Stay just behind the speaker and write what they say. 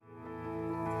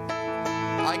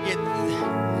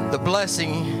get the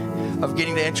blessing of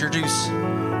getting to introduce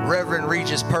Reverend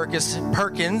Regis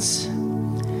Perkins.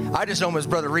 I just know him as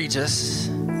Brother Regis.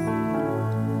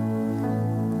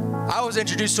 I was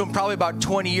introduced to him probably about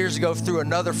 20 years ago through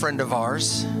another friend of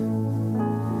ours.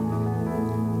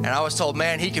 And I was told,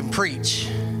 man, he can preach.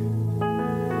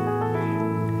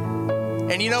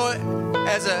 And you know what?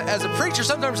 As a preacher,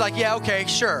 sometimes like, yeah, okay,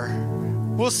 sure.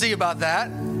 We'll see about that.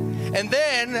 And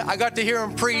then I got to hear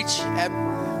him preach at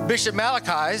Bishop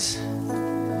Malachi's.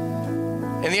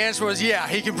 And the answer was, yeah,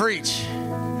 he can preach.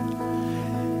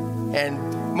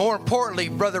 And more importantly,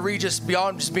 Brother Regis,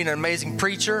 beyond just being an amazing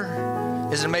preacher,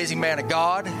 is an amazing man of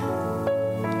God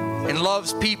and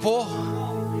loves people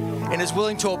and is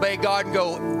willing to obey God and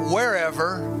go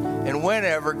wherever and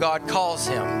whenever God calls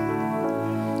him.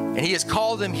 And he has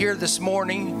called him here this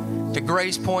morning to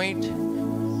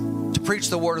GracePoint to preach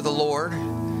the word of the Lord.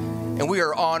 And we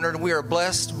are honored and we are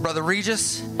blessed. Brother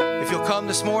Regis, if you'll come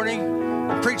this morning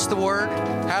and preach the word.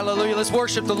 Hallelujah. Let's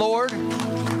worship the Lord.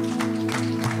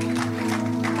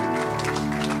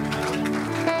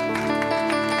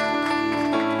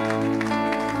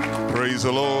 Praise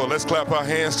the Lord. Let's clap our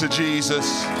hands to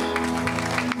Jesus.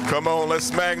 Come on,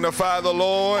 let's magnify the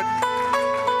Lord.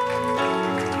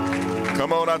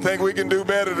 Come on, I think we can do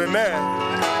better than that.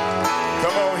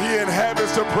 Come on, he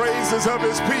inhabits the praises of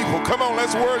his people. Come on,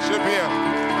 let's worship him.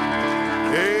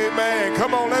 Amen.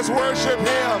 Come on, let's worship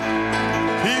him.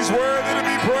 He's worthy to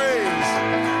be praised.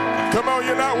 Come on,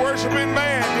 you're not worshiping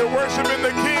man. You're worshiping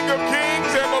the King of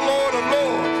Kings and the Lord of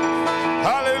Lords.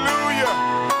 Hallelujah.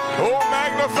 Oh,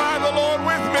 magnify the Lord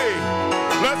with me.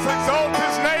 Let's exalt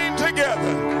his name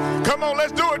together. Come on,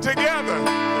 let's do it together.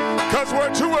 Because where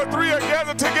two or three are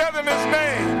gathered together in his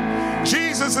name,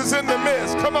 Jesus is in the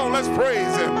midst. Come on, let's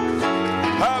praise him.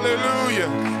 Hallelujah.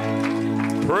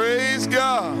 Praise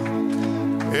God.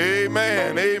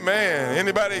 Amen. Amen.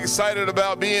 Anybody excited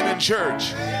about being in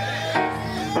church?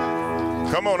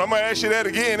 Come on, I'm going to ask you that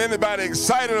again. Anybody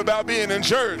excited about being in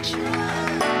church?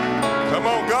 Come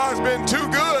on, God's been too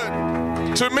good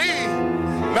to me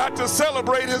not to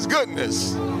celebrate his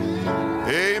goodness.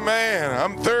 Amen.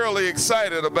 I'm thoroughly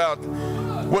excited about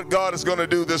what God is going to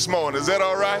do this morning. Is that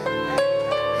all right?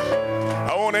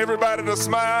 I want everybody to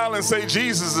smile and say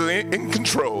Jesus is in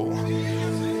control.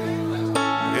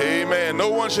 Amen. No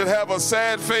one should have a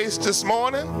sad face this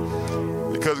morning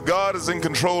because God is in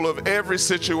control of every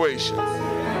situation.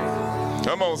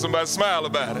 Come on, somebody smile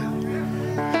about it.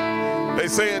 They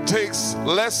say it takes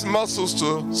less muscles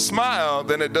to smile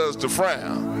than it does to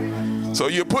frown. So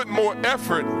you're putting more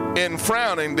effort in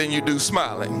frowning than you do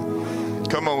smiling.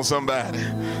 Come on, somebody.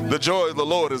 The joy of the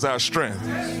Lord is our strength.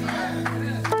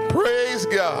 Praise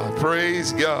God.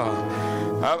 Praise God.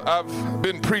 I've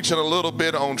been preaching a little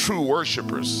bit on true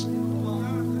worshipers.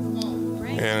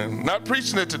 And not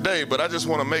preaching it today, but I just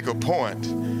want to make a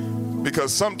point.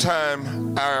 Because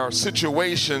sometimes our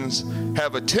situations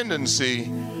have a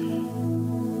tendency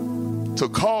to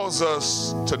cause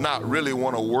us to not really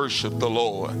want to worship the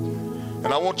Lord. And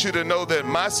I want you to know that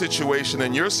my situation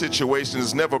and your situation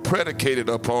is never predicated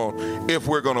upon if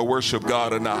we're going to worship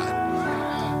God or not.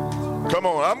 Come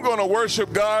on, I'm going to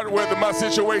worship God whether my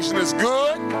situation is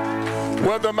good,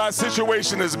 whether my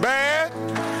situation is bad.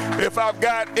 If I've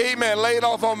got, amen, laid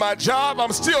off on my job,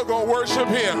 I'm still going to worship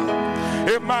him.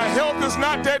 If my health is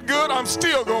not that good, I'm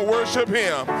still going to worship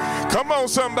him. Come on,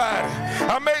 somebody.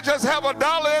 I may just have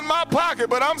 $1 in my pocket,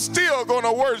 but I'm still going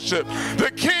to worship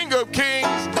the King of Kings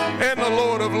and the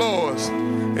Lord of Lords.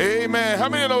 Amen. How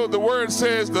many know the word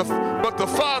says, but the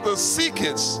Father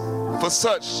seeketh for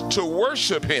such to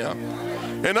worship him?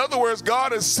 In other words,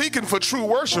 God is seeking for true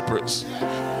worshipers.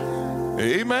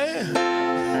 Amen.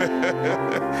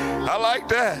 I like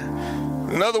that.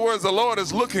 In other words, the Lord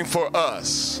is looking for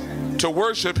us to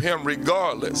worship him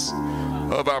regardless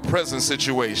of our present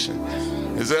situation.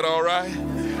 Is that all right?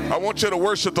 I want you to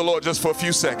worship the Lord just for a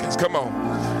few seconds. Come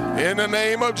on. In the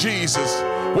name of Jesus.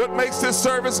 What makes this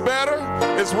service better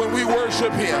is when we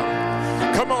worship him.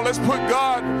 Come on, let's put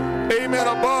God, amen,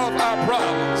 above our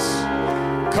problems.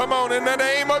 Come on, in the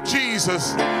name of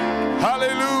Jesus.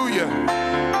 Hallelujah.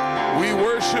 We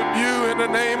worship you in the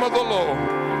name of the Lord.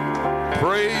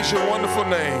 Praise your wonderful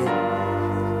name.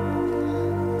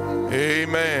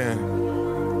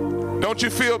 Amen. Don't you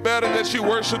feel better that you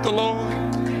worship the Lord?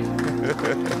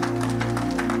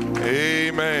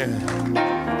 Amen.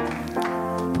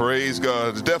 Praise God.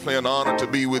 It's definitely an honor to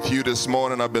be with you this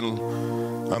morning.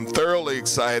 I'm thoroughly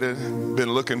excited.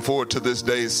 Been looking forward to this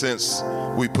day since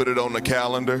we put it on the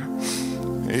calendar.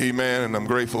 Amen. And I'm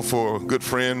grateful for a good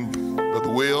friend, Brother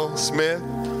Will Smith.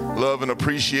 Love and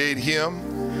appreciate him.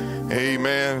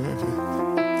 Amen.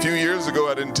 A few years ago,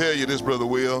 I didn't tell you this, Brother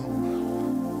Will.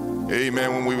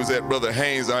 Amen. When we was at Brother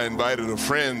Haynes, I invited a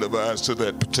friend of ours to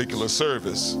that particular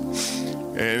service.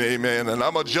 And amen. And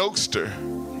I'm a jokester.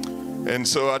 And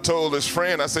so I told this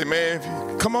friend, I said,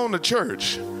 man, come on to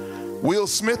church. Will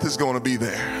Smith is going to be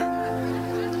there.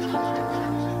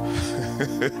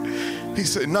 He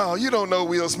said, no, you don't know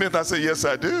Will Smith. I said, yes,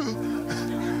 I do.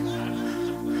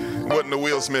 Wasn't the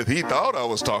Will Smith he thought I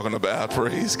was talking about,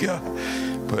 praise God.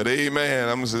 But amen,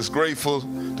 I'm just grateful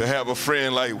to have a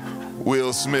friend like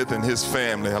Will Smith and his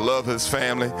family. I love his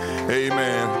family.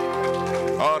 Amen.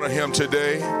 Honor him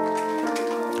today.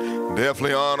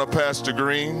 Definitely honor Pastor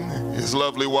Green, his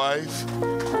lovely wife.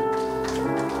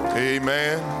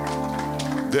 Amen.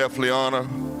 Definitely honor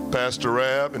Pastor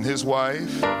Rab and his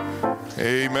wife.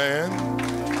 Amen.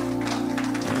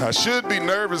 I should be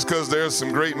nervous because there's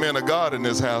some great men of God in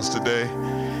this house today.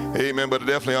 Amen. But I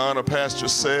definitely honor Pastor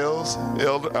Sells,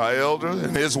 our elder,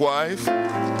 and his wife.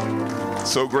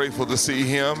 So grateful to see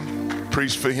him.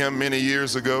 Preached for him many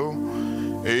years ago.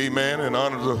 Amen. And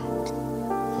honor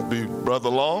the Brother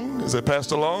Long. Is that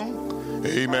Pastor Long?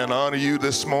 Amen. Honor you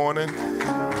this morning.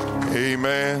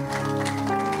 Amen.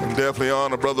 And definitely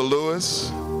honor Brother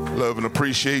Lewis. Love and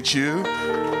appreciate you.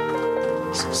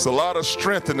 It's a lot of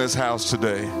strength in this house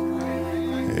today.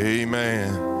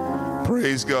 Amen.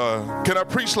 Praise God. Can I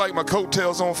preach like my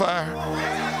coattails on fire?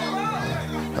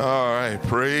 All right.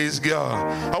 Praise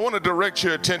God. I want to direct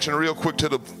your attention real quick to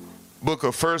the book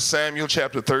of 1 Samuel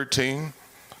chapter 13.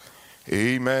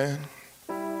 Amen.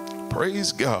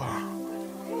 Praise God.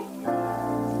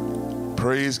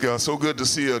 Praise God. So good to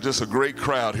see just a great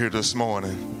crowd here this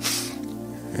morning.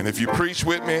 And if you preach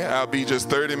with me, I'll be just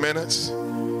 30 minutes.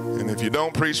 And if you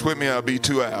don't preach with me, I'll be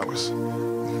 2 hours.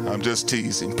 I'm just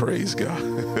teasing. Praise God.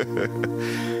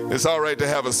 It's all right to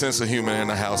have a sense of humor in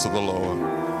the house of the Lord.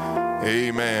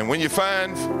 Amen. When you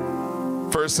find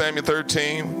 1 Samuel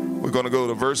 13, we're going to go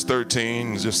to verse 13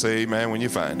 and just say amen when you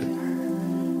find it.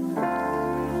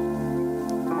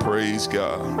 Praise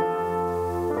God.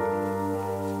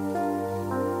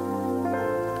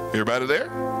 Everybody there?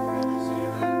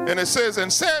 And it says,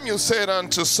 and Samuel said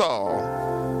unto Saul,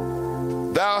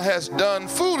 thou hast done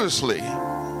foolishly.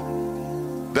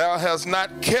 Thou hast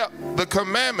not kept the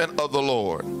commandment of the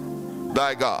Lord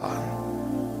thy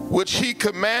God, which he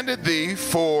commanded thee,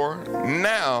 for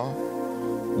now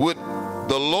would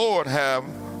the Lord have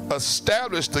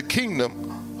established the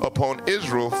kingdom upon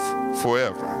Israel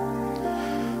forever.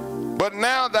 But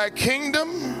now thy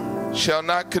kingdom shall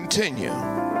not continue.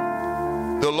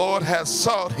 The Lord hath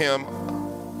sought him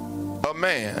a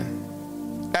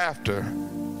man after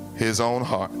his own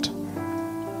heart.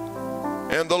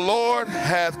 And the Lord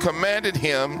hath commanded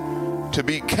him to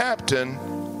be captain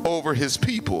over his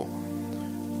people,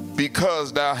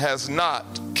 because thou hast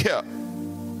not kept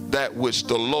that which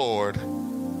the Lord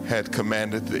had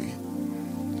commanded thee.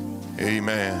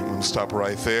 Amen. I'm going to stop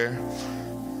right there.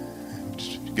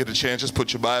 Get a chance, just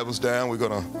put your Bibles down. We're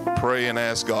going to pray and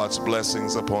ask God's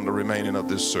blessings upon the remaining of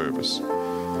this service.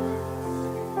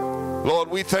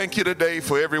 Lord, we thank you today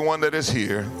for everyone that is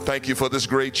here. Thank you for this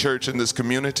great church and this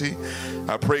community.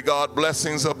 I pray, God,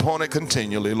 blessings upon it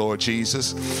continually, Lord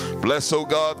Jesus. Bless, oh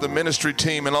God, the ministry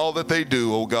team and all that they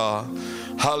do, oh God.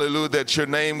 Hallelujah, that your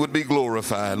name would be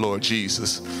glorified, Lord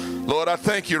Jesus. Lord, I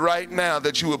thank you right now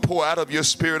that you would pour out of your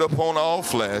spirit upon all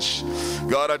flesh.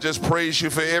 God, I just praise you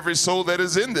for every soul that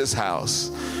is in this house.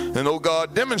 And, oh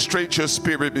God, demonstrate your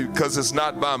spirit, because it's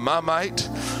not by my might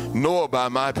nor by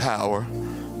my power,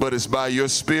 but it's by your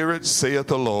spirit, saith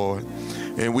the Lord.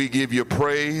 And we give you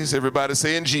praise. Everybody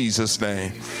say in Jesus'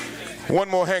 name. One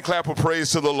more hand clap of praise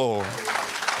to the Lord.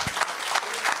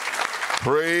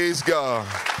 Praise God.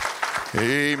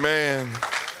 Amen.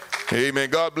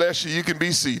 Amen. God bless you. You can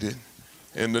be seated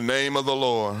in the name of the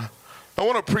Lord. I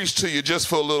want to preach to you just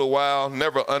for a little while.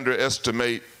 Never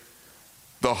underestimate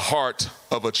the heart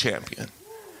of a champion.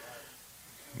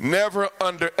 Never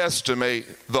underestimate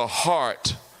the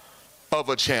heart of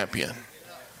a champion.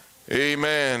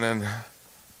 Amen. And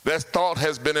that thought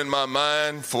has been in my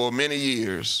mind for many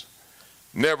years.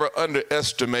 Never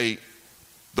underestimate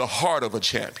the heart of a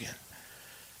champion.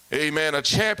 Amen. A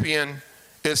champion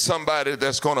is somebody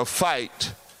that's going to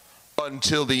fight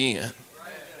until the end.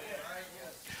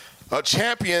 A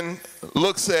champion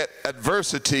looks at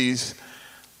adversities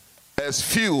as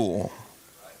fuel.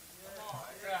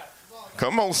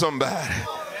 Come on, somebody.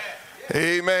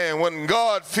 Amen. When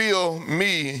God filled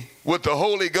me with the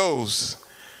Holy Ghost,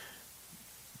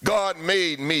 God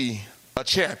made me a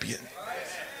champion.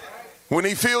 When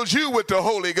he filled you with the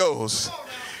Holy Ghost,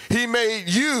 he made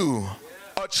you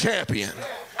a champion.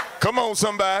 Come on,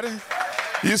 somebody.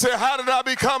 You say, how did I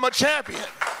become a champion?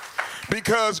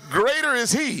 Because greater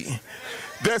is he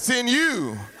that's in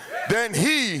you than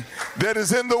he that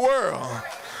is in the world.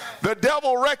 The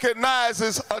devil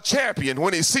recognizes a champion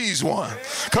when he sees one.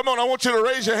 Come on, I want you to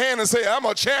raise your hand and say, I'm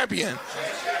a champion.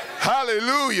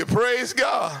 Hallelujah. Praise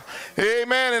God.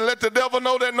 Amen. And let the devil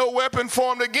know that no weapon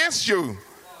formed against you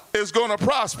is going to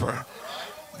prosper,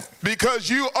 because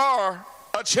you are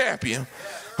a champion.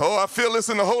 Oh, I feel this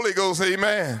in the Holy Ghost.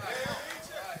 Amen.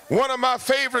 One of my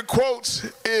favorite quotes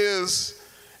is,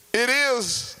 it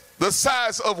is the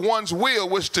size of one's will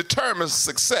which determines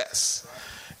success.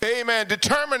 Amen.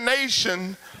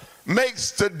 Determination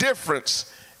makes the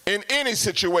difference in any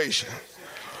situation.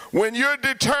 When you're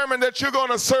determined that you're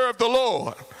going to serve the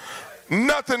Lord,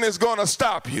 nothing is going to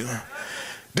stop you.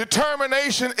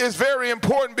 Determination is very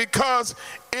important because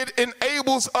it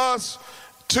enables us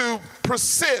to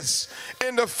persist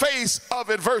in the face of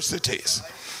adversities.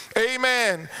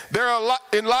 Amen. There are a lot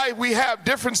in life. We have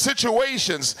different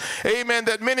situations, amen,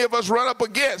 that many of us run up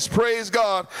against, praise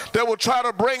God, that will try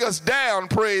to bring us down,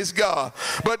 praise God.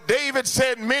 But David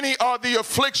said, many are the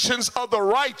afflictions of the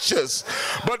righteous,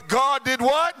 but God did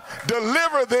what?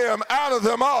 Deliver them out of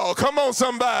them all. Come on,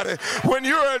 somebody. When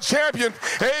you're a champion,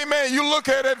 amen, you look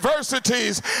at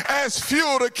adversities as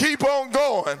fuel to keep on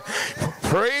going.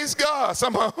 Praise God.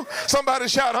 Somebody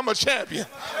shout, I'm a champion.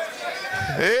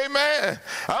 Amen.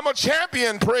 I'm a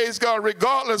champion, praise God,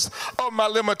 regardless of my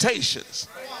limitations.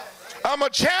 I'm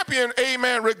a champion,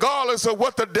 amen, regardless of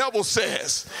what the devil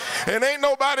says. And ain't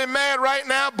nobody mad right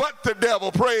now but the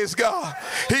devil, praise God.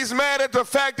 He's mad at the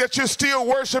fact that you're still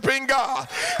worshiping God.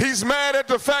 He's mad at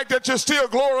the fact that you're still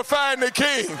glorifying the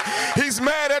King. He's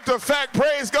mad at the fact,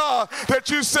 praise God,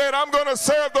 that you said, I'm going to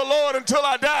serve the Lord until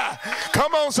I die.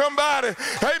 Come on, somebody.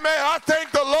 Amen. I thank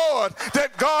the Lord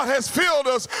that God has filled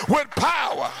us with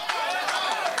power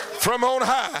from on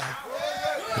high.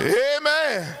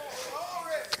 Amen.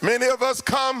 Many of us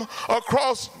come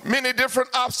across many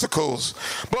different obstacles,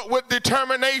 but with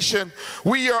determination,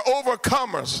 we are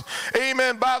overcomers.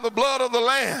 Amen. By the blood of the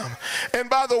Lamb and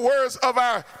by the words of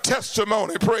our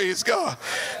testimony. Praise God.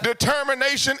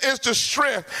 Determination is the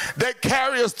strength that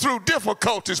carries us through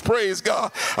difficulties. Praise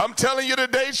God. I'm telling you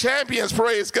today, champions,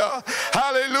 praise God.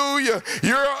 Hallelujah.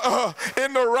 You're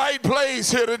in the right place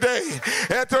here today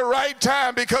at the right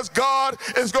time, because God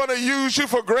is going to use you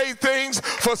for great things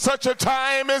for such a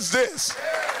time as this.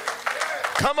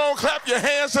 Come on, clap your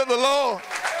hands to the Lord.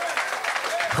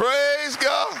 Praise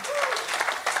God.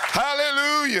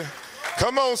 Hallelujah.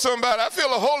 Come on, somebody. I feel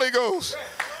the Holy Ghost.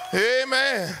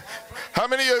 Amen. How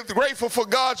many are grateful for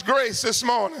God's grace this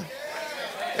morning?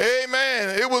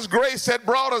 Amen. It was grace that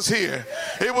brought us here.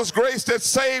 It was grace that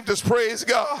saved us. Praise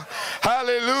God.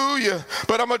 Hallelujah.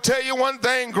 But I'm going to tell you one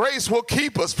thing. Grace will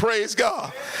keep us. Praise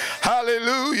God.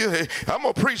 Hallelujah. I'm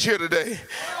going to preach here today.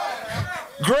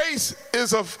 Grace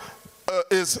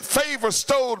is favor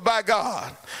bestowed by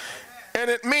God, and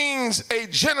it means a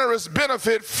generous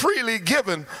benefit freely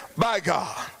given by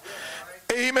God.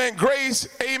 Amen. Grace,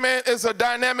 amen, is a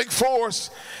dynamic force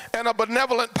and a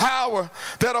benevolent power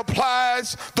that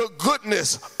applies the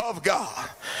goodness of God.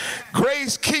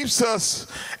 Grace keeps us,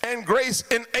 and grace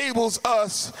enables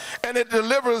us, and it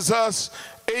delivers us.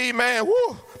 Amen.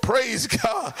 Woo. Praise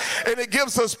God. And it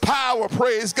gives us power,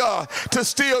 praise God, to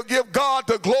still give God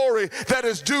the glory that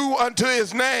is due unto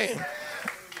his name.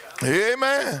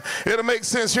 Amen. It'll make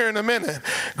sense here in a minute.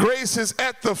 Grace is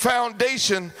at the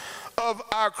foundation of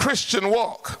our Christian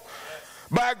walk.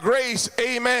 By grace,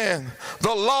 amen,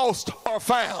 the lost are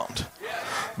found.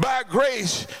 By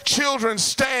grace, children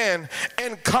stand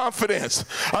in confidence.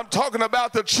 I'm talking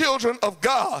about the children of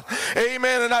God.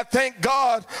 Amen. And I thank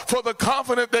God for the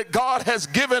confidence that God has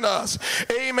given us.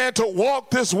 Amen. To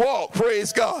walk this walk,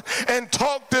 praise God, and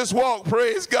talk this walk,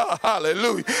 praise God.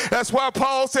 Hallelujah. That's why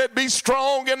Paul said, be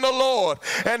strong in the Lord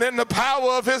and in the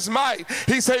power of his might.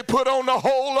 He said, put on the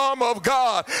whole armor of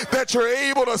God, that you're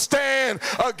able to stand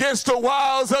against the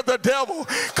wiles of the devil.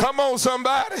 Come on,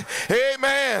 somebody.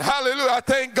 Amen. Hallelujah. I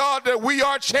thank God that we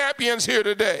are champions here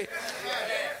today.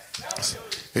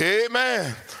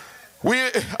 Amen.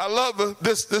 I love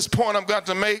this point I'm going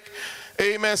to make.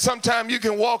 Amen. Sometimes you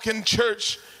can walk in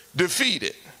church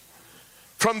defeated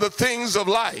from the things of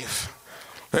life.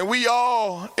 And we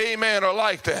all, amen, are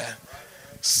like that.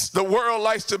 The world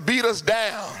likes to beat us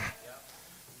down.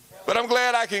 But I'm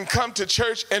glad I can come to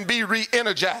church and be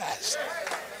re-energized.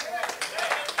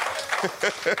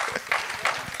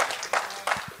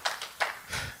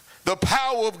 The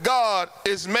power of God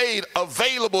is made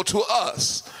available to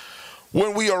us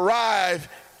when we arrive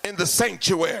in the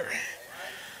sanctuary.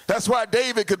 That's why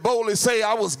David could boldly say,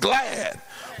 I was glad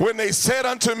when they said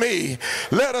unto me,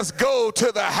 let us go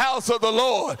to the house of the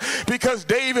Lord. Because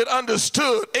David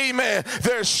understood, amen,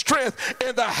 there's strength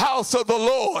in the house of the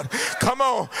Lord. Come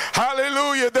on,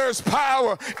 hallelujah, there's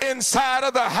power inside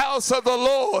of the house of the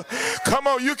Lord. Come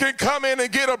on, you can come in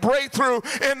and get a breakthrough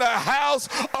in the house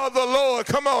of the Lord.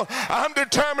 Come on, I'm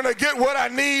determined to get what I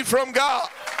need from God.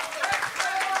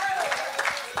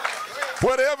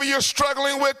 Whatever you're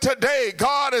struggling with today,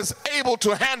 God is able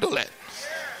to handle it.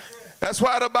 That's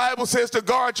why the Bible says to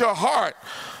guard your heart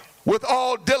with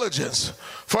all diligence,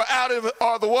 for out of it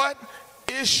are the what?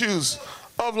 Issues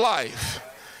of life.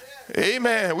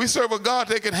 Amen. We serve a God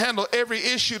that can handle every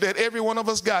issue that every one of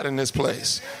us got in this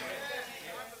place.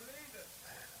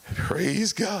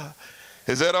 Praise God.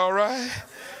 Is that all right?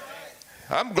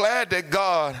 I'm glad that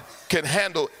God can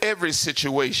handle every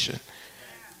situation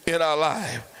in our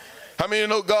life. How many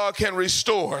know God can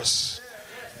restore us?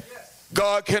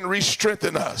 God can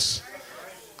re-strengthen us.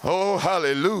 Oh,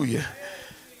 hallelujah.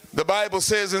 The Bible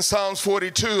says in Psalms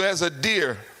 42, as a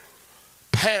deer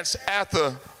pants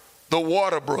after the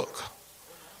water brook,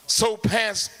 so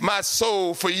pants my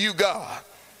soul for you, God.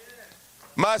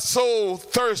 My soul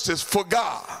thirsteth for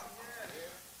God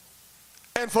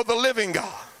and for the living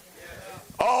God.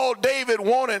 All David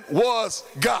wanted was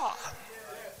God.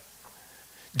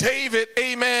 David,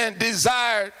 amen, his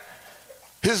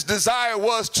desire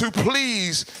was to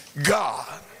please God.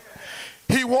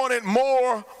 He wanted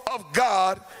more of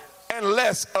God and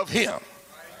less of him.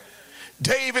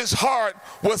 David's heart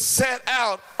was set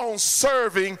out on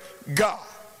serving God.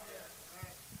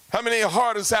 How many of your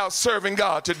heart is out serving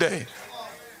God today?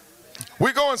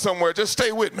 We're going somewhere. Just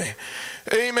stay with me.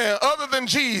 Amen. Other than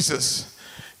Jesus,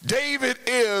 David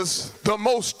is the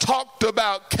most talked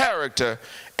about character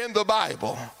in the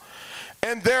Bible.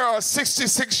 And there are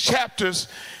 66 chapters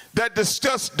that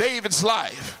discuss David's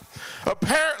life.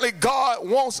 Apparently, God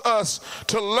wants us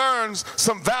to learn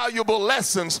some valuable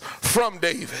lessons from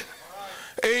David.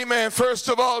 Amen. First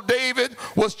of all, David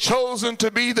was chosen to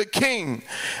be the king.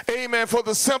 Amen. For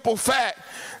the simple fact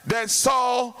that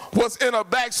Saul was in a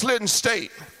backslidden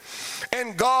state.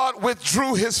 And God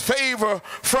withdrew his favor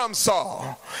from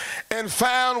Saul and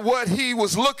found what he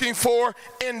was looking for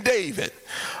in David,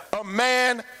 a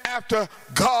man after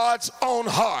God's own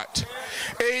heart.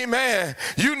 Amen.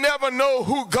 You never know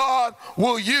who God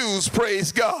will use,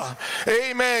 praise God.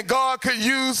 Amen. God could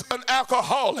use an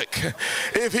alcoholic.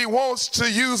 If he wants to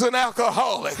use an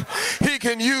alcoholic, he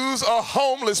can use a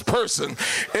homeless person.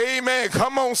 Amen.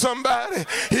 Come on, somebody.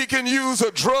 He can use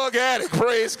a drug addict,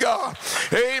 praise God.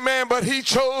 Amen. But he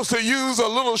chose to use a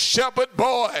little shepherd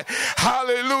boy,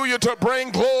 hallelujah, to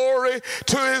bring glory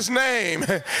to his name.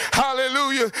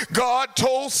 Hallelujah. God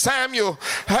told Samuel,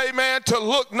 amen, to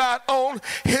look not on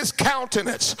his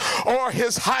countenance or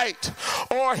his height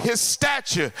or his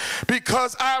stature,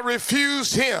 because I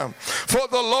refused him. For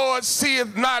the Lord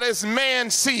seeth not as man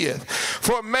seeth.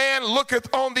 For man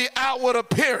looketh on the outward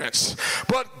appearance,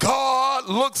 but God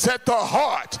looks at the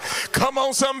heart. Come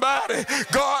on, somebody.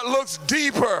 God looks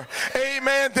deeper,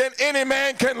 amen, than any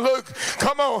man can look.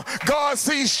 Come on. God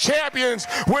sees champions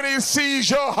when he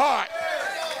sees your heart.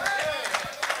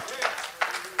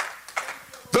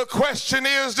 The question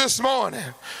is this morning,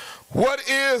 what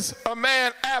is a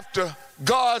man after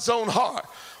God's own heart?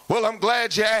 Well, I'm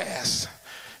glad you asked.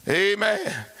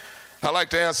 Amen. I like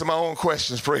to answer my own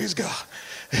questions, praise God.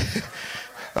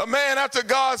 A man after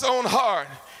God's own heart,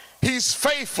 he's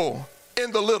faithful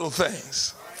in the little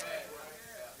things.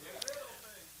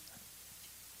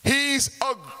 He's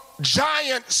a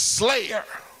giant slayer.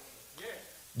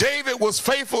 David was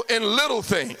faithful in little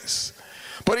things,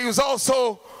 but he was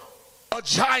also a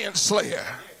giant slayer.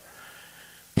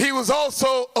 He was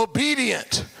also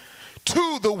obedient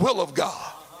to the will of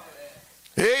God.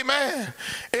 Amen.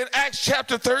 In Acts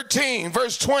chapter 13,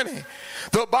 verse 20,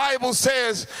 the Bible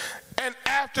says, and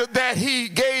after that he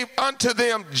gave unto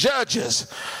them judges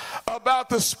about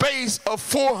the space of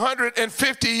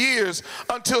 450 years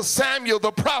until Samuel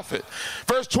the prophet.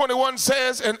 Verse 21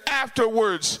 says, and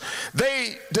afterwards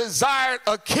they desired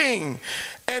a king,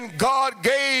 and God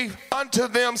gave unto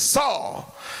them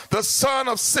Saul, the son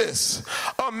of Cis,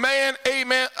 a man,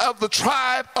 amen, of the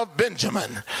tribe of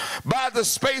Benjamin, by the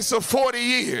space of 40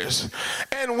 years.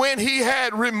 And when he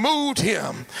had removed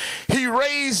him, he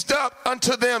raised up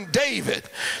unto them David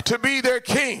to be their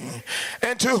king,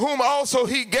 and to whom also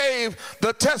he gave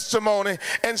the testimony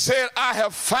and said, I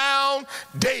have found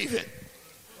David.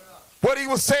 What he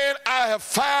was saying, I have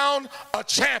found a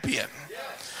champion.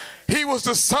 He was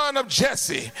the son of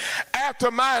Jesse,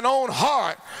 after mine own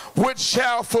heart, which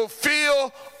shall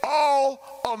fulfill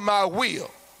all of my will.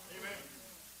 Amen.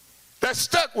 That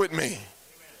stuck with me. Amen.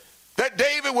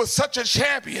 David was such a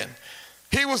champion.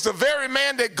 He was the very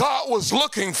man that God was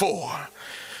looking for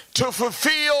to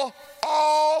fulfill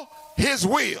all his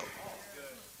will.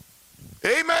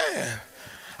 Amen.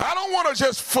 I don't want to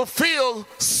just fulfill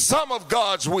some of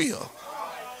God's will.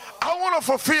 I want to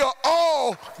fulfill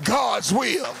all God's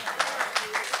will.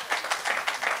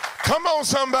 Come on,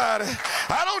 somebody.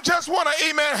 I don't just want to,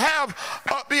 amen,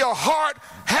 be a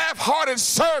half-hearted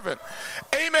servant.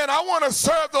 Amen. I want to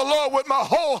serve the Lord with my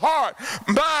whole heart,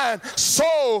 mind,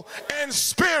 soul, and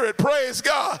spirit. Praise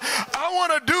God. I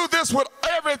want to do this with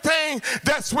everything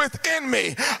that's within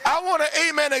me. I want to,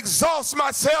 amen, exhaust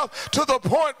myself to the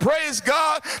point, praise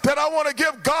God, that I want to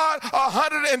give God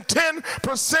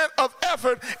 110% of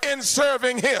effort in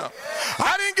serving him.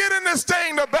 I didn't get in this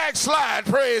thing to backslide,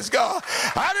 praise God.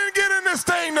 I didn't get in this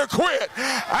thing to quit.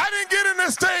 I didn't get in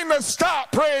this thing to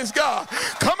stop, praise God.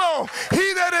 Come on.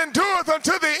 He that endureth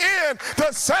unto the end,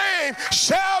 the same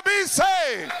shall be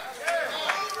saved.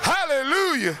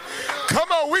 Hallelujah.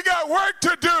 Come on, we got work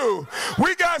to do.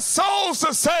 We got souls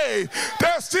to save.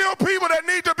 There's still people that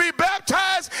need to be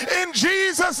baptized in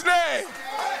Jesus' name.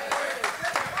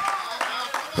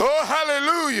 Oh,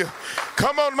 hallelujah.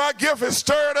 Come on, my gift is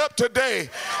stirred up today.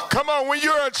 Come on, when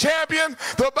you're a champion,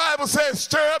 the Bible says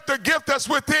stir up the gift that's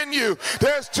within you.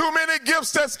 There's too many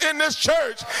gifts that's in this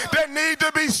church that need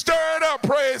to be stirred up,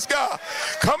 praise God.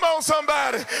 Come on,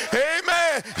 somebody.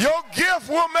 Amen. Your gift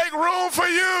will make room for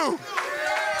you.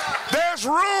 There's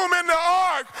room in the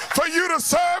ark for you to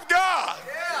serve God.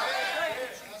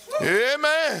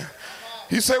 Amen.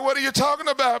 You say, what are you talking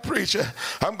about, preacher?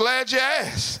 I'm glad you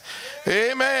asked.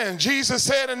 Amen. Jesus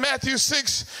said in Matthew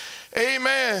 6,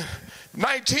 amen,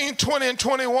 19, 20, and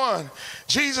 21,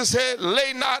 Jesus said,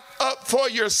 lay not up for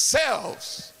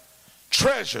yourselves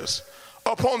treasures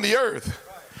upon the earth,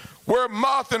 where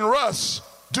moth and rust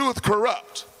doeth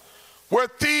corrupt, where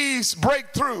thieves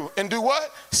break through and do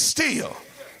what? Steal.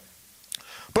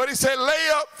 But he said, lay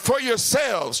up for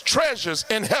yourselves treasures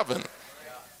in heaven,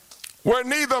 where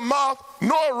neither moth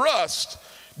nor rust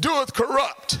doeth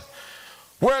corrupt,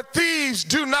 where thieves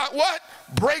do not what?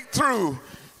 Break through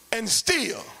and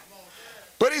steal.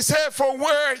 But he said, for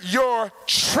where your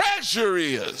treasure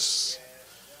is,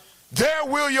 there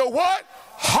will your what?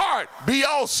 Heart be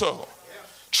also.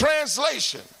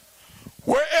 Translation,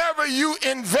 wherever you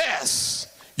invest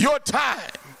your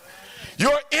time,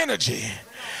 your energy,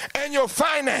 and your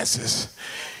finances,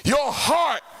 your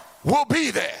heart will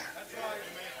be there.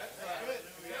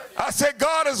 I said,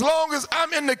 God, as long as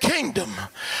I'm in the kingdom,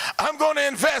 I'm going to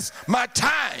invest my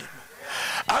time.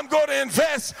 I'm going to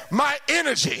invest my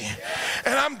energy.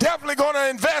 And I'm definitely going to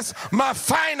invest my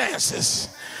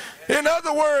finances. In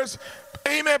other words,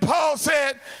 amen, Paul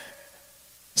said,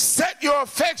 set your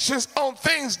affections on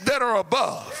things that are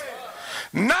above,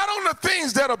 not on the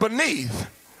things that are beneath.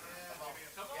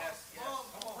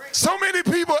 So many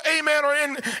people, amen,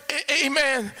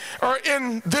 are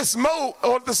in this mode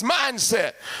or this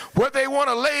mindset where they want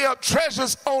to lay up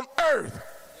treasures on earth.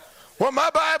 Well, my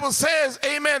Bible says,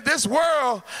 amen, this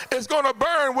world is going to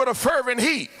burn with a fervent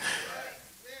heat.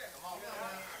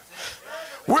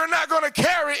 We're not going to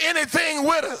carry anything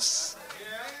with us.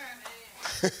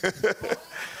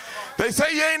 They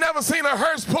say you ain't never seen a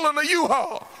hearse pulling a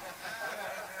U-Haul.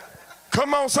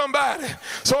 Come on, somebody.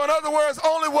 So in other words,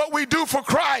 only what we do for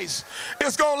Christ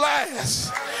is going to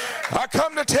last. I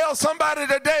come to tell somebody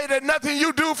today that nothing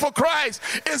you do for Christ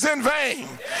is in vain.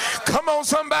 Come on,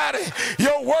 somebody.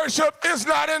 Your worship is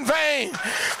not in vain.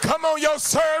 Come on, your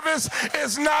service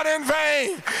is not in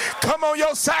vain. Come on,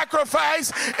 your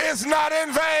sacrifice is not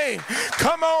in vain.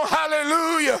 Come on,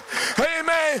 hallelujah.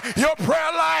 Amen. Your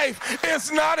prayer life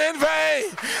is not in vain.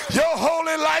 Your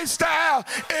holy lifestyle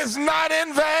is not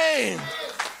in vain.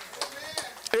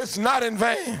 It's not in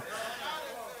vain.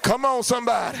 Come on,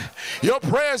 somebody. Your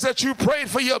prayers that you prayed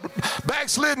for your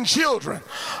backslidden children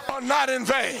are not in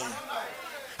vain.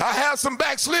 I have some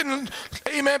backslidden,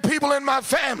 amen, people in my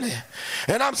family,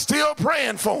 and I'm still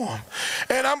praying for them.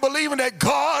 And I'm believing that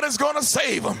God is going to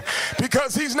save them,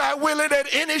 because he's not willing that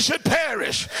any should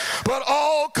perish, but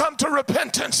all come to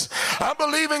repentance. I'm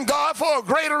believing God for a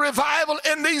greater revival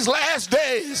in these last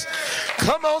days.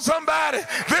 Come on, somebody.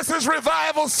 This is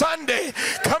Revival Sunday.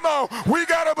 Come on. We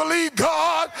got to believe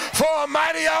God for a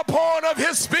mighty outpouring of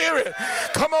his spirit.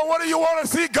 Come on. What do you want to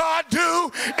see God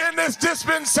do in this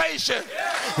dispensation?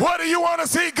 What do you want to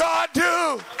see God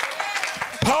do?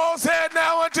 Paul said,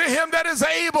 now unto him that is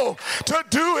able to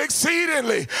do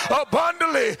exceedingly,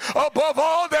 abundantly, above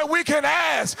all that we can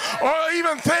ask or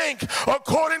even think,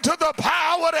 according to the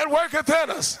power that worketh in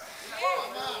us.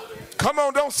 Come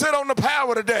on, don't sit on the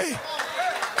power today.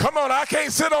 Come on, I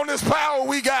can't sit on this power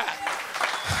we got.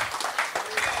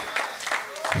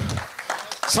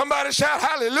 Somebody shout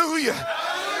hallelujah.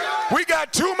 We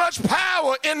got too much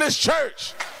power in this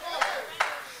church.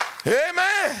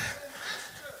 Amen.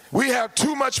 We have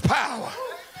too much power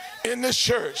in this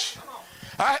church.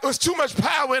 It was too much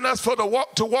power in us for to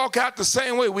walk out the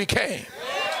same way we came.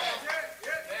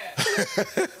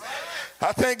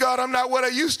 I thank God I'm not what I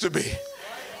used to be.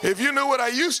 If you knew what I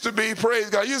used to be, praise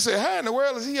God, you'd say, how in the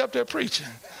world is he up there preaching?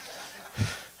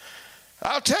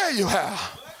 I'll tell you how.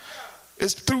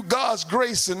 It's through God's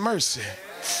grace and mercy.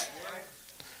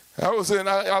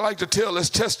 I like to tell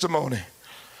this testimony.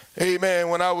 Amen.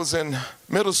 When I was in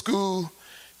middle school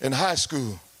and high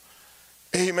school,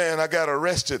 amen, I got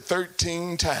arrested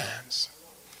 13 times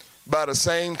by the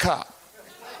same cop.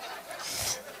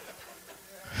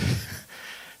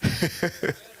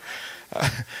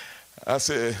 I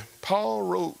said, Paul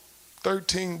wrote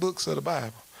 13 books of the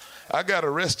Bible. I got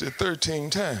arrested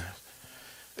 13 times.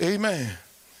 Amen.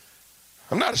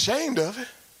 I'm not ashamed of it.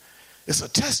 It's a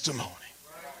testimony.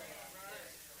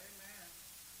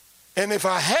 And if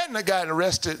I hadn't gotten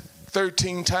arrested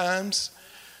 13 times,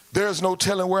 there's no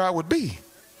telling where I would be.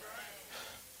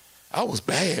 I was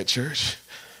bad, church.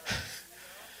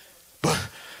 But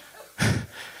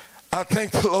I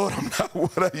thank the Lord I'm not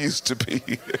what I used to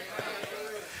be.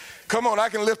 Come on, I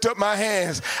can lift up my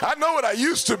hands. I know what I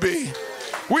used to be.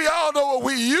 We all know what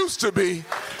we used to be.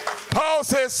 Paul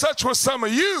says, such were some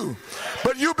of you,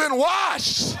 but you've been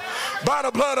washed by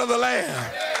the blood of the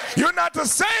Lamb. You're not the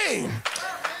same.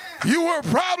 You were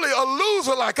probably a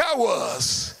loser like I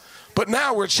was, but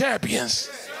now we're champions.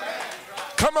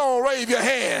 Come on, wave your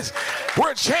hands.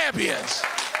 We're champions.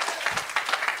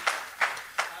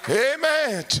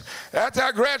 Amen. After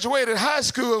I graduated high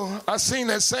school, I seen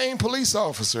that same police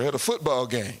officer at a football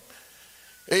game.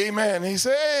 Amen. He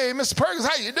said, hey, Mr. Perkins,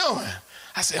 how you doing?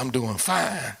 I said, I'm doing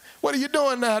fine. What are you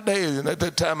doing nowadays? And at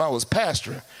that time I was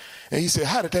pastoring. And he said,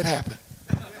 how did that happen?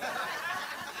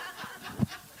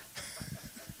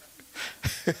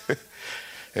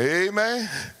 Amen.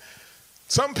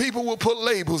 Some people will put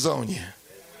labels on you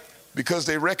because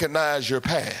they recognize your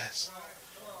past.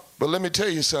 But let me tell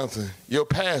you something. Your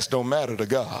past don't matter to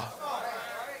God.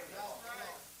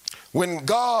 When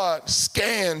God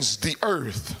scans the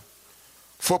earth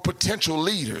for potential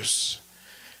leaders,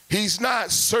 he's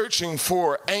not searching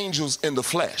for angels in the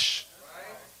flesh.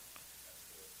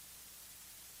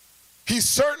 He's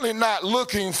certainly not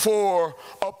looking for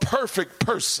a perfect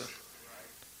person,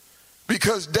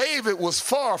 because David was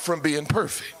far from being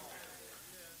perfect.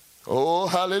 Oh,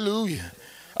 hallelujah.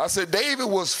 I said David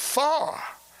was far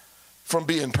from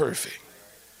being perfect.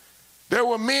 There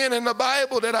were men in the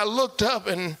Bible that I looked up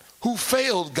and who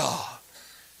failed God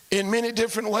in many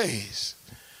different ways.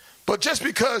 But just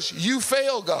because you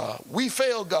fail God, we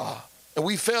fail God, and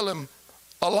we fail him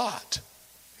a lot.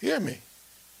 Hear me.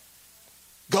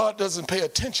 God doesn't pay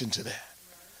attention to that.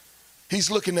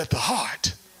 He's looking at the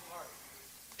heart.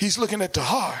 He's looking at the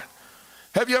heart.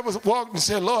 Have you ever walked and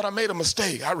said, Lord, I made a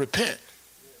mistake. I repent.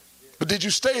 But did you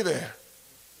stay there?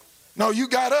 No, you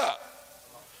got up.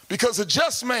 Because a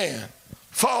just man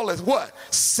falleth what?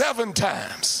 7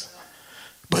 times.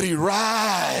 But he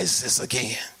rises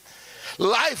again.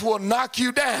 Life will knock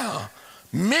you down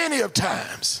many of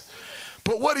times.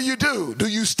 But what do? Do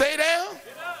you stay down?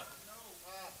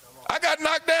 I got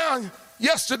knocked down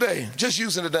yesterday, just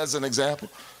using it as an example.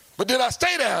 But did I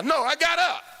stay down? No, I got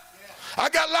up. I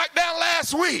got locked down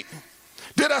last week.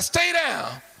 Did I stay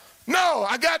down? No,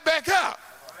 I got back up.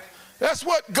 That's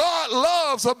what God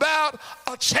loves about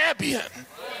a champion.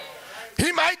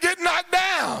 He might get knocked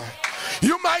down.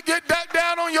 You might get knocked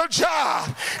down on your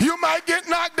job. You might get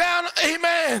knocked down,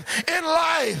 amen, in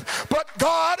life. But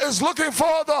God is looking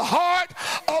for the heart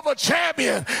of a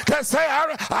champion that say,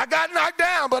 I got knocked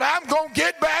down, but I'm going to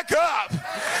get back up.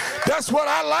 That's what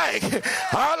I like.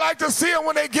 I like to see them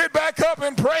when they get back up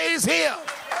and praise him.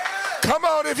 Come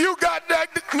on, if you got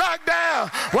knocked down,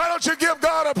 why don't you give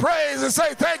God a praise and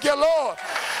say, thank you, Lord.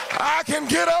 I can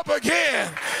get up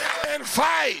again and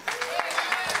fight.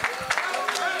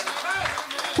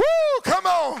 Woo, come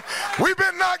on. We've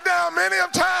been knocked down many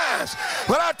of times,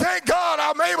 but I thank God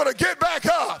I'm able to get back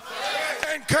up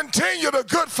and continue the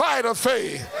good fight of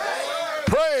faith.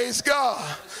 Praise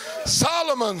God.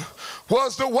 Solomon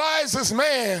was the wisest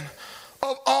man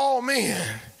of all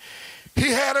men. He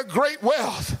had a great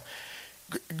wealth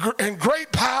and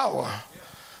great power.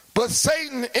 But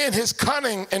Satan, in his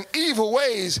cunning and evil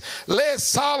ways, led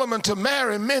Solomon to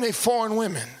marry many foreign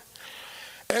women.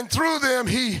 And through them,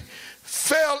 he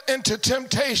fell into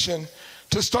temptation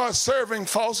to start serving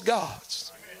false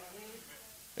gods.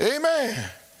 Amen.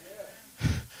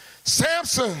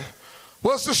 Samson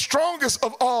was the strongest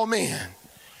of all men.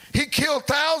 He killed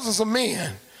thousands of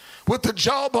men with the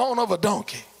jawbone of a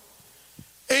donkey.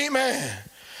 Amen.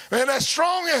 And as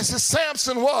strong as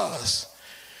Samson was,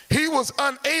 he was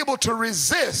unable to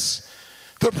resist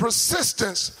the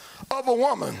persistence of a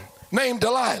woman named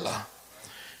Delilah,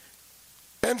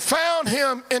 and found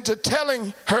him into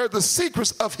telling her the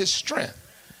secrets of his strength.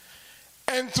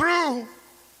 And through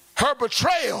her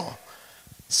betrayal,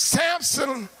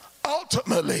 Samson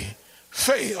ultimately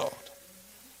failed.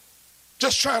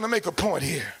 Just trying to make a point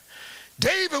here.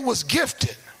 David was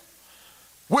gifted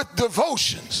with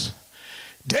devotions.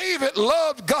 David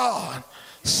loved God,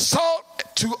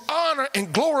 sought to honor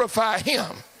and glorify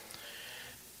him.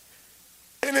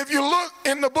 And if you look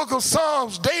in the book of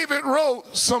Psalms, David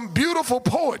wrote some beautiful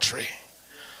poetry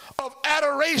of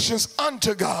adorations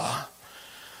unto God.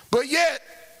 But yet,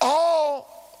 all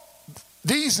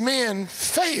these men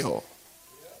failed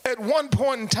at one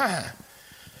point in time.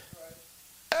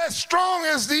 As strong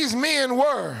as these men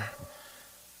were,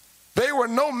 they were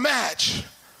no match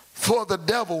for the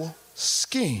devil's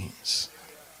schemes.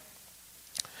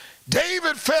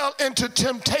 David fell into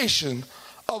temptation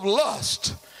of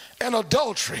lust and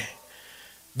adultery,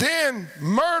 then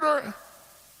murder,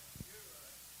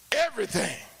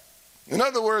 everything. In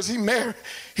other words,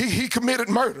 he committed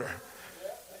murder.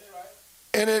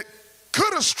 And it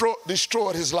could have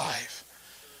destroyed his life.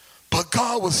 But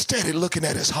God was steady looking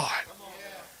at his heart.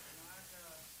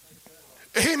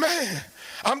 Amen.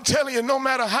 I'm telling you, no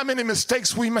matter how many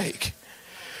mistakes we make,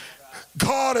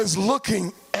 God is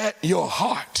looking at your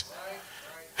heart.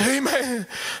 Amen.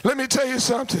 Let me tell you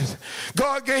something.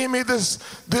 God gave me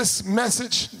this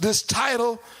message, this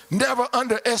title, never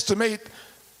underestimate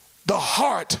the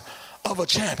heart of a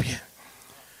champion.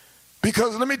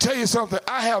 Because let me tell you something,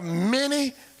 I have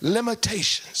many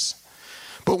limitations.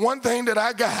 But one thing that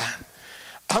I got,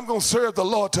 I'm going to serve the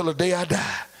Lord till the day I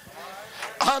die.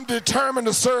 I'm determined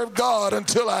to serve God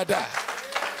until I die.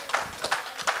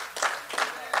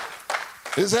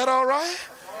 Is that all right?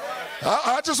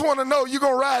 I just want to know you're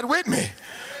going to ride with me.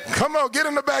 Come on, get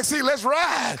in the back seat. Let's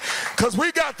ride, because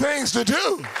we got things to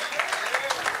do.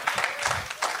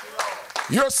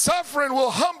 Your suffering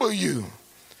will humble you.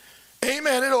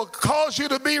 Amen. It'll cause you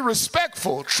to be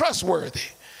respectful, trustworthy.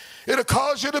 It'll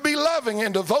cause you to be loving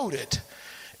and devoted.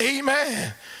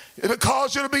 Amen. It'll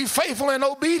cause you to be faithful and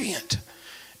obedient.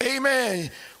 Amen.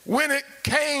 When it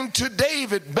came to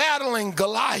David battling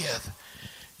Goliath,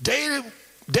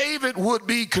 David would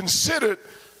be considered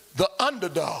the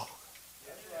underdog.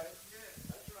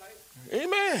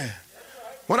 Amen.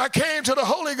 When I came to the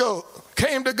Holy Ghost,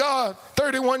 came to God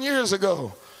 31 years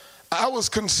ago, I was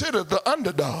considered the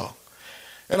underdog.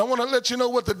 And I want to let you know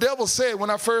what the devil said when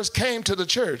I first came to the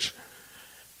church.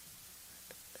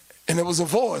 And it was a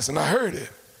voice, and I heard it.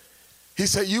 He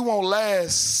said, you won't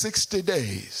last 60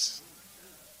 days.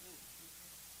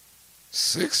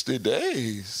 60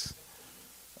 days?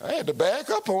 I had to back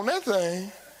up on that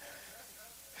thing.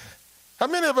 How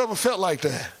many of you ever felt like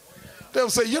that? They'll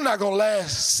say, you're not going to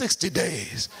last 60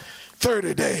 days,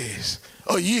 30 days,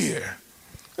 a year.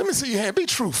 Let me see your hand. Be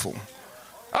truthful.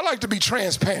 I like to be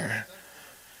transparent.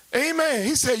 Amen.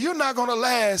 He said, you're not going to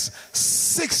last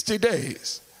 60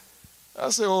 days. I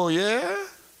said, oh, yeah?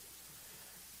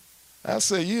 I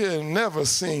said, you have never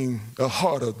seen the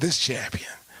heart of this champion.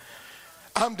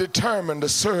 I'm determined to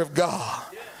serve God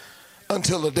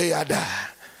until the day I die.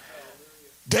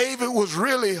 David was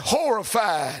really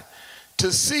horrified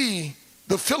to see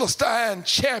the Philistine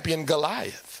champion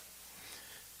Goliath.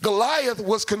 Goliath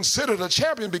was considered a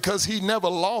champion because he never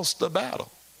lost a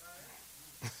battle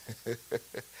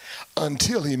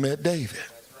until he met David.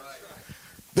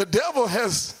 The devil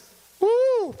has,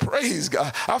 praise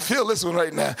God. I feel this one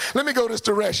right now. Let me go this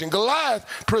direction. Goliath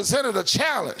presented a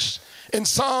challenge in 1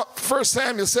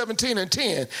 Samuel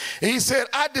 17:10. He said,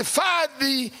 I defied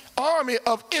the army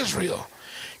of Israel.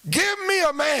 Give me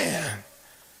a man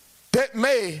that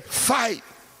may fight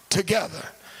together.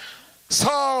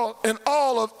 Saul and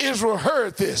all of Israel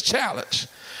heard this challenge,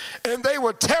 and they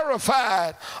were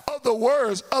terrified of the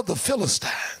words of the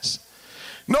Philistines.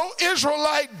 No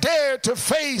Israelite dared to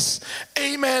face,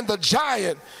 amen, the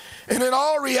giant. And in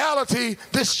all reality,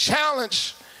 this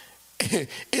challenge,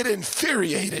 it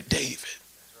infuriated David.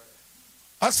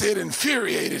 I said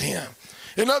infuriated him.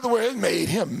 In other words, it made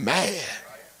him mad.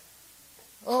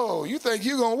 Oh, you think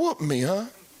you're going to whoop me, huh?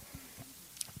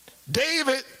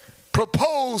 David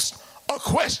proposed a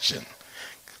question.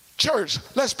 Church,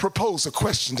 let's propose a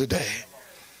question today.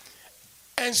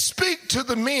 And speak to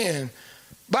the men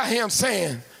by him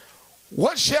saying,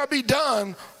 what shall be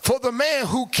done for the man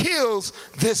who kills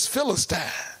this Philistine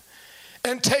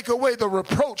and take away the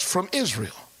reproach from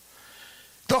Israel?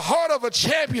 the heart of a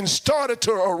champion started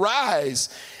to arise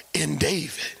in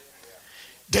David.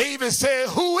 David said,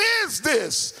 who is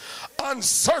this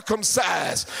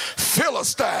uncircumcised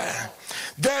Philistine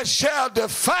that shall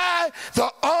defy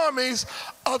the armies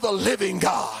of the living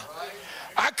God?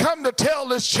 I come to tell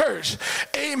this church,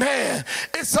 amen,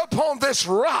 it's upon this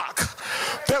rock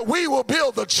that we will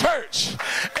build the church,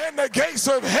 and the gates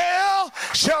of hell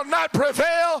shall not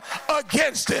prevail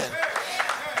against it.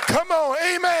 Come on,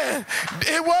 amen.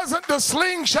 It wasn't the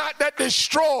slingshot that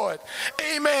destroyed,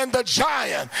 amen, the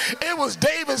giant. It was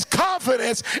David's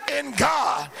confidence in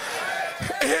God.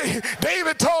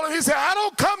 David told him, he said, I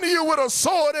don't come to you with a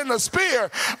sword and a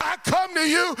spear. I come to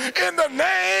you in the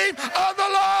name of the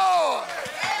Lord.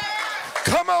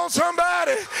 Come on,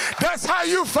 somebody. That's how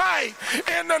you fight,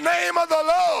 in the name of the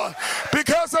Lord.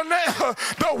 Because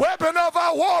the weapon of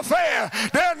our warfare,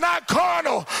 they're not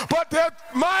carnal, but they're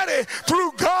mighty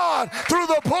through God, through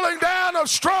the pulling down of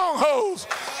strongholds.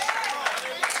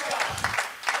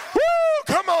 Woo!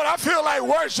 Come on, I feel like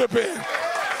worshiping.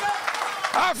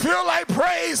 I feel like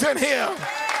praising him.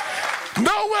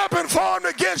 No weapon formed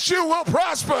against you will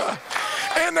prosper,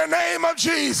 in the name of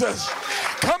Jesus.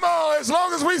 Come on, as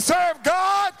long as we serve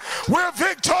God, we're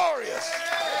victorious.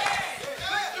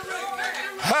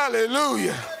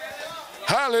 Hallelujah.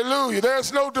 Hallelujah.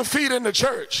 There's no defeat in the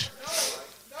church.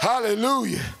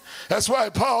 Hallelujah. That's why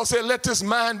Paul said, let this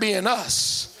mind be in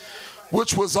us,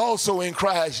 which was also in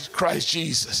Christ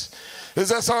Jesus. Is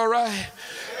that all right?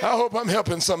 I hope I'm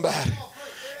helping somebody.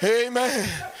 Amen.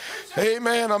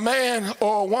 Amen. A man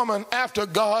or a woman after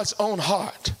God's own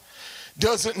heart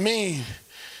doesn't mean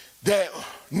that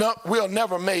we'll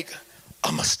never make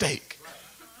a mistake.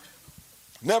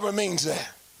 Never means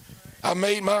that. I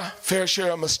made my fair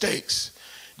share of mistakes.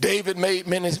 David made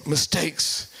many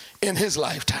mistakes in his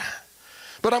lifetime.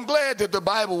 But I'm glad that the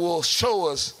Bible will show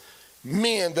us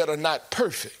men that are not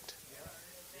perfect,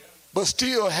 but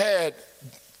still had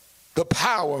the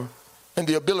power and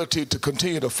the ability to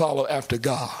continue to follow after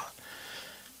God.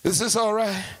 Is this all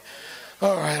right?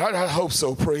 All right, I hope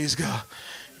so, praise God.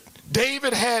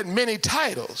 David had many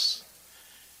titles.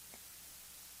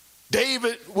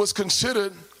 David was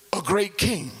considered a great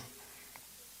king.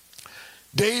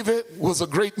 David was a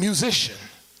great musician.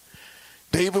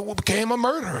 David became a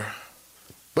murderer,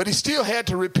 but he still had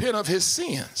to repent of his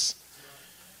sins.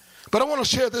 But I want to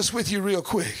share this with you real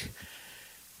quick.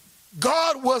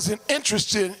 God wasn't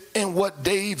interested in what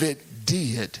David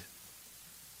did.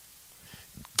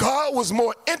 God was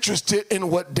more interested in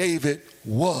what David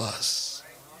was.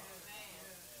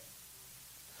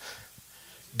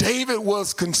 David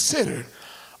was considered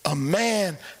a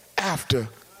man after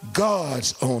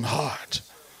God's own heart.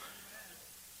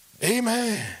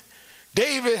 Amen.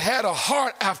 David had a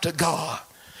heart after God.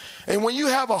 And when you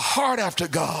have a heart after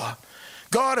God,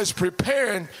 God is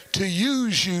preparing to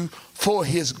use you for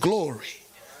his glory.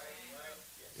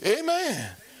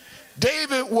 Amen.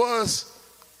 David was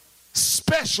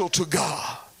special to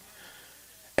God.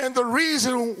 And the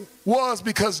reason was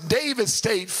because David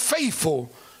stayed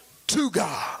faithful to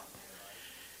God.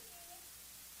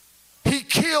 He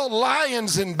killed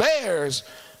lions and bears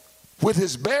with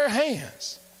his bare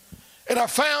hands. And I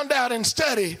found out in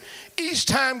study, each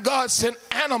time God sent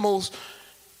animals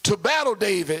to battle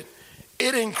David,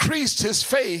 it increased his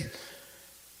faith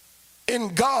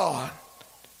in God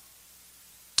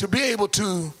to be able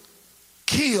to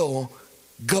kill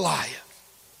Goliath.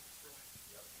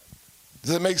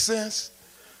 Does that make sense?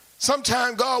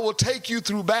 Sometimes God will take you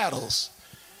through battles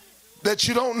that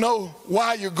you don't know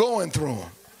why you're going through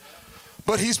them,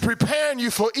 but he's preparing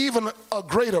you for even a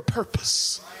greater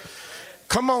purpose.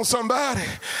 Come on, somebody.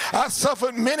 I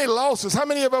suffered many losses. How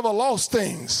many have ever lost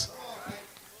things?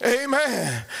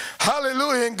 Amen.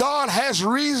 Hallelujah. And God has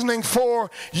reasoning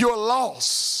for your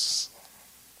loss.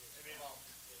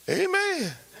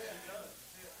 Amen.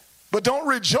 But don't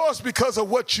rejoice because of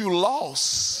what you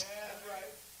lost.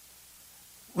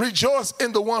 Rejoice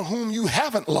in the one whom you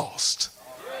haven't lost.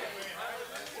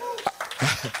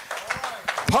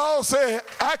 Paul said,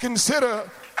 I consider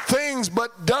things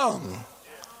but dung,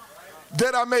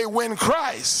 that I may win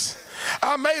Christ.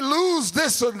 I may lose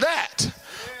this or that,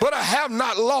 but I have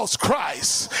not lost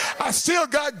Christ. I still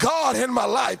got God in my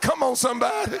life. Come on,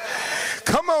 somebody.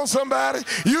 Come on, somebody.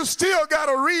 You still got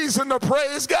a reason to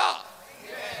praise God.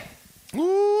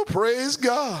 Ooh, praise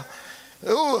God.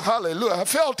 Ooh, hallelujah. I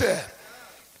felt that.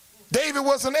 David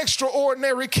was an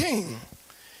extraordinary king.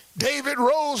 David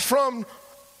rose from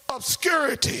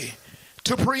obscurity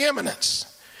to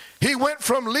preeminence. He went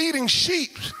from leading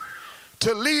sheep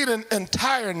to lead an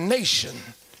entire nation.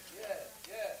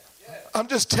 I'm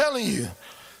just telling you,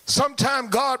 Sometimes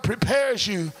God prepares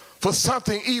you for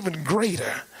something even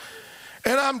greater.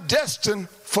 And I'm destined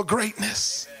for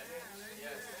greatness.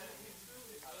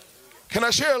 Can I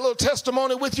share a little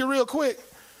testimony with you real quick?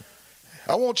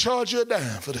 I won't charge you a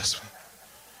dime for this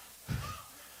one.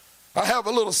 I have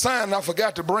a little sign, and I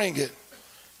forgot to bring it,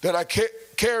 that I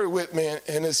carry with me,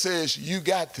 and it says, "You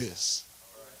got this."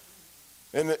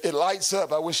 And it lights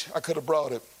up. I wish I could have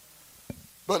brought it.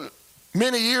 But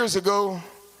many years ago,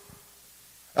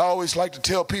 I always like to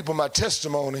tell people my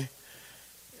testimony.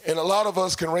 And a lot of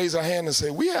us can raise our hand and say,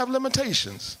 we have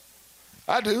limitations.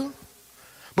 I do.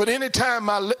 But anytime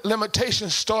my limitation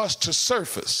starts to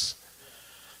surface,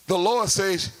 the Lord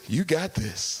says, you got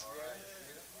this.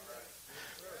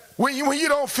 When you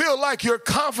don't feel like you're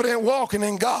confident walking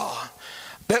in God,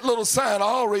 that little sign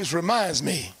always reminds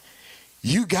me,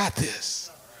 you got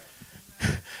this.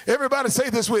 Everybody say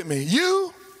this with me.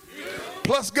 You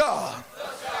plus God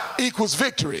equals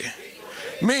victory.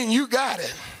 Mean you got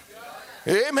it.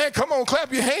 Amen. Come on,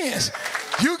 clap your hands.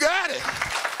 You got it.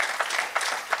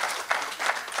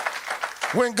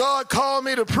 When God called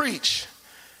me to preach,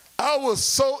 I was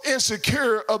so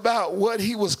insecure about what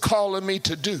he was calling me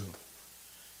to do.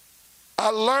 I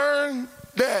learned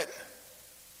that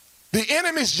the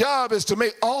enemy's job is to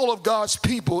make all of God's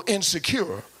people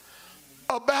insecure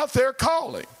about their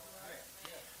calling.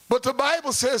 But the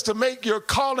Bible says to make your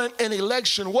calling and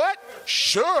election what?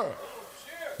 Sure.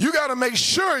 You got to make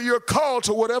sure you're called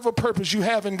to whatever purpose you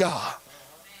have in God.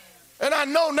 And I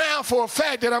know now for a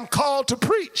fact that I'm called to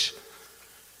preach.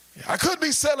 I could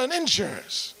be selling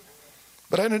insurance,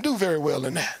 but I didn't do very well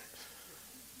in that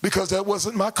because that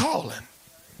wasn't my calling.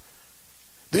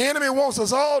 The enemy wants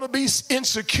us all to be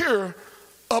insecure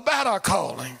about our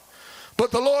calling.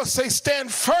 But the Lord says,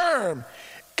 stand firm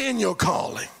in your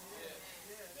calling.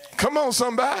 Come on,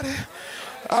 somebody.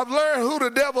 I've learned who the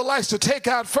devil likes to take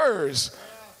out first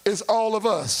is all of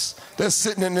us that's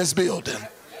sitting in this building.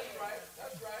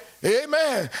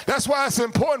 Amen. That's why it's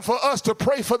important for us to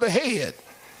pray for the head.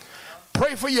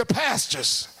 Pray for your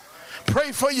pastors.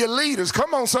 Pray for your leaders.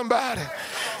 Come on, somebody.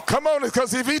 Come on,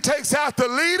 because if he takes out the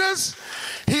leaders,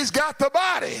 he's got the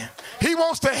body. He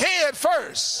wants the head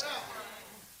first.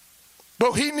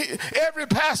 But every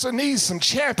pastor needs some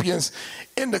champions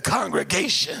in the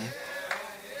congregation.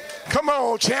 Come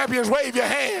on, champions, wave your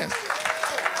hands.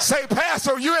 Say,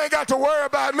 Pastor, you ain't got to worry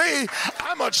about me.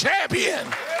 I'm a champion.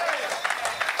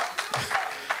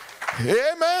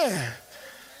 Amen.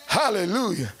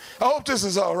 Hallelujah. I hope this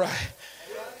is all right.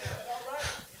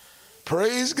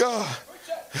 Praise God.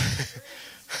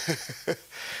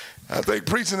 I think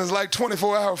preaching is like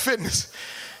 24-hour fitness.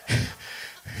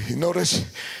 You know that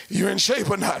you're in shape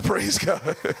or not, praise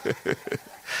God.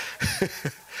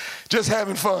 Just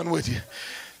having fun with you.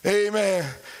 Amen.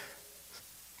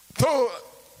 So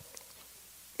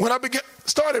when I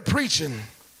started preaching,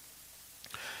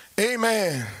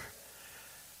 amen,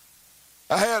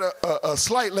 I had a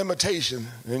slight limitation.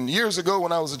 And years ago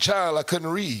when I was a child, I couldn't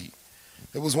read.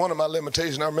 It was one of my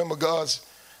limitations. I remember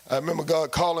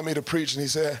God calling me to preach,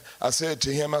 and I said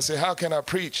to him, how can I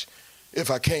preach if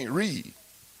I can't read?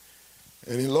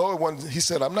 And the Lord, he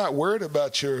said, I'm not worried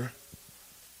about your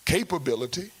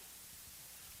capability.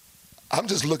 I'm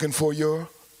just looking for your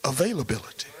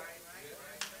availability.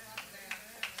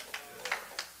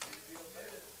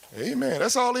 Amen.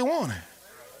 That's all he wanted.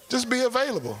 Just be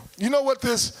available. You know what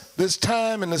this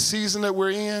time and the season that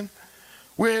we're in?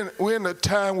 We're in a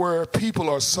time where people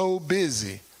are so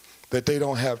busy that they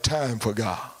don't have time for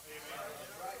God.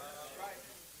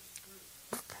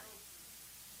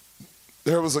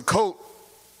 There was a coat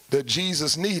that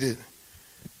Jesus needed,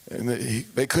 and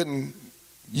they couldn't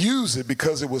use it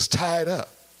because it was tied up.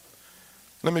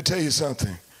 Let me tell you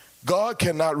something. God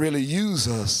cannot really use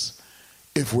us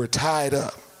if we're tied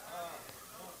up.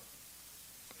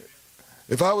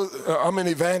 I'm an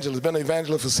evangelist, been an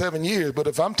evangelist for 7 years, but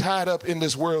if I'm tied up in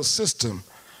this world system,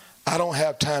 I don't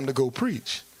have time to go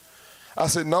preach. I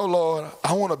said, no, Lord,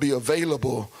 I want to be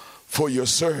available for your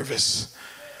service.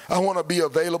 I want to be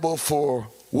available for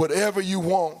whatever you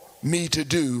want me to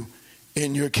do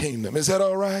in your kingdom. Is that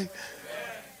all right? Amen.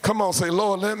 Come on, say,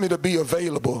 Lord, let me to be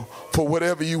available for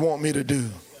whatever you want me to do.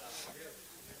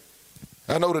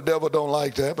 I know the devil don't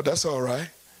like that, but that's all right.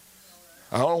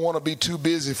 I don't want to be too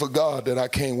busy for God that I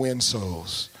can't win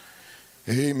souls.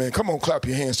 Amen. Come on, clap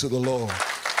your hands to the Lord.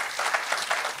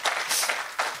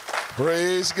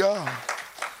 Praise God.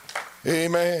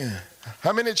 Amen.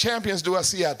 How many champions do I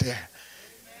see out there?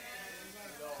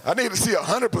 I need to see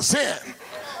 100%.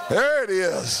 There it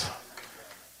is.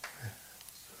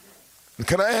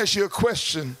 Can I ask you a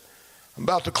question? I'm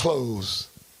about to close.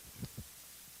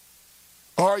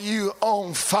 Are you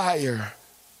on fire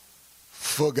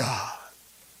for God?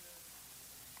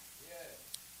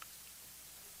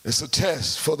 It's a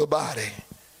test for the body.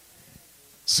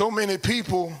 So many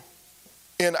people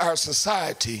in our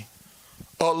society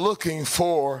are looking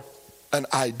for an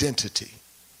identity.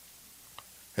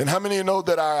 And how many know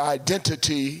that our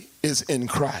identity is in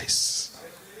Christ?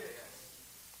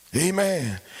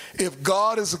 Amen. If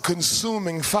God is a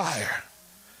consuming fire,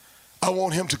 I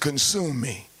want him to consume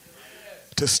me,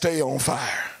 to stay on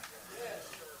fire.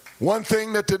 One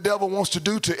thing that the devil wants to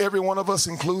do to every one of us,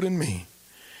 including me,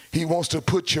 he wants to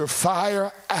put your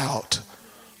fire out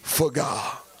for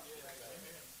God.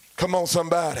 Come on,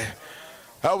 somebody.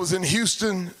 I was in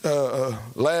Houston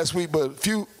last week, but a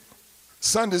few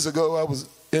Sundays ago, I was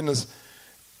in this,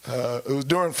 it was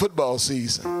during football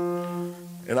season.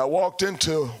 And I walked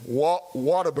into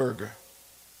Whataburger.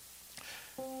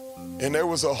 And there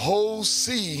was a whole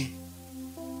sea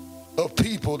of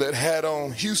people that had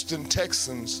on Houston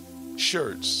Texans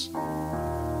shirts.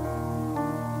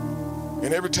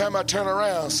 And every time I turn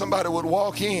around, somebody would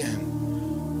walk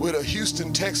in with a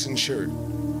Houston Texans shirt.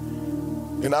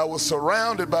 And I was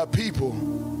surrounded by people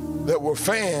that were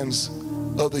fans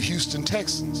of the Houston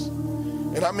Texans.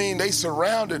 And I mean, they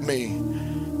surrounded me.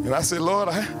 And I said, Lord,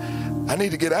 I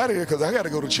need to get out of here because I got to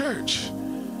go to church.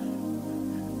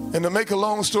 And to make a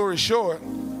long story short,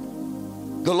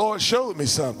 the Lord showed me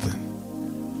something.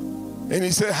 And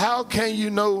he said, how can you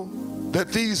know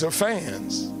that these are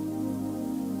fans?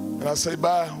 And I say,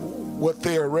 by what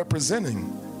they are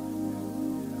representing.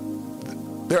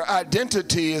 Their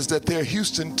identity is that they're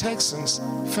Houston Texans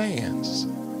fans.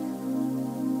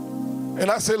 And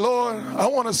I said, Lord, I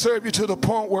want to serve you to the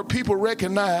point where people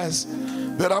recognize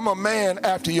that I'm a man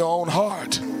after your own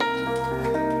heart.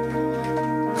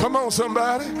 Come on,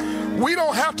 somebody. We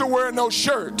don't have to wear no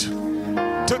shirt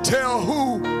to tell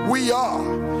who we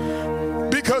are,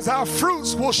 because our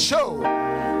fruits will show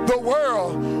the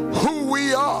world who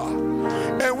we are.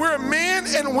 And we're men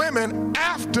and women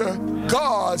after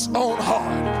God's own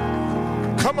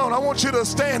heart. Come on, I want you to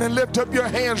stand and lift up your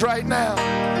hands right now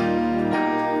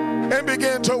and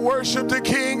begin to worship the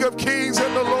King of Kings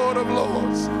and the Lord of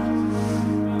Lords.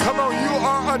 Come on, you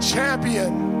are a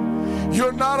champion.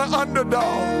 You're not an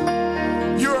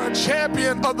underdog. You're a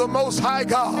champion of the Most High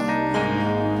God.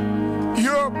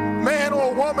 You're a man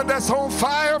or a woman that's on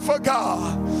fire for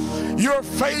God. You're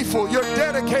faithful. You're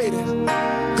dedicated.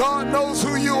 God knows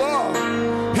who you are.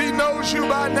 He knows you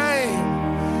by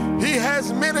name. He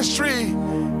has ministry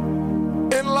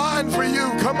in line for you.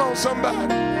 Come on,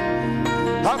 somebody.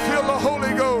 I feel the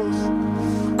Holy Ghost.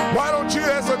 Why don't you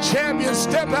as a champion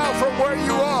step out from where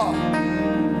you are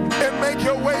and make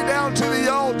your way down to the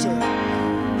altar?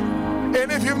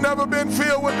 And if you've never been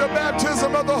filled with the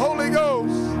baptism of the Holy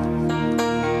Ghost,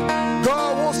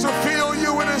 God wants to fill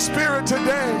you with his Spirit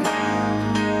today,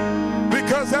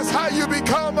 because that's how you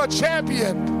become a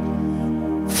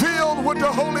champion, filled with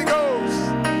the Holy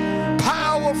Ghost,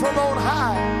 power from on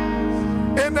high.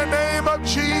 In the name of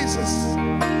Jesus.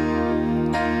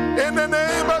 In the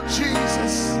name of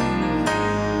Jesus.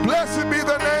 Blessed be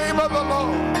the name of the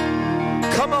Lord.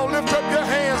 Come on, lift up your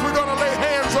hands. We're going to lay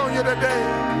hands on you today.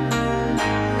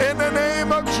 In the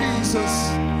name of Jesus.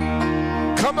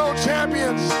 Come on,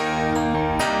 champions.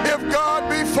 If God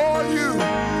be for you,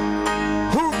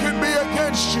 who can be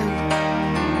against you?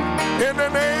 In the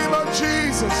name of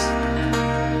Jesus.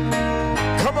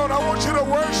 Come on, I want you to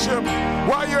worship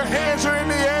while your hands are in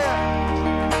the air.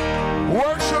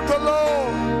 Worship the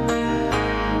Lord.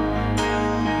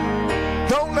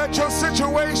 Don't let your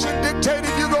situation dictate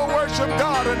if you're going to worship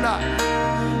God or not.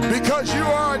 Because you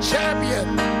are a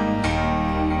champion.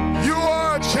 You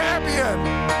are a champion.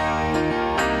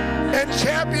 And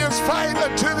champions fight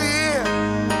until the end.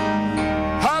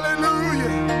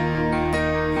 Hallelujah.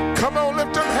 Come on,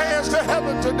 lift them hands to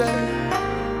heaven today.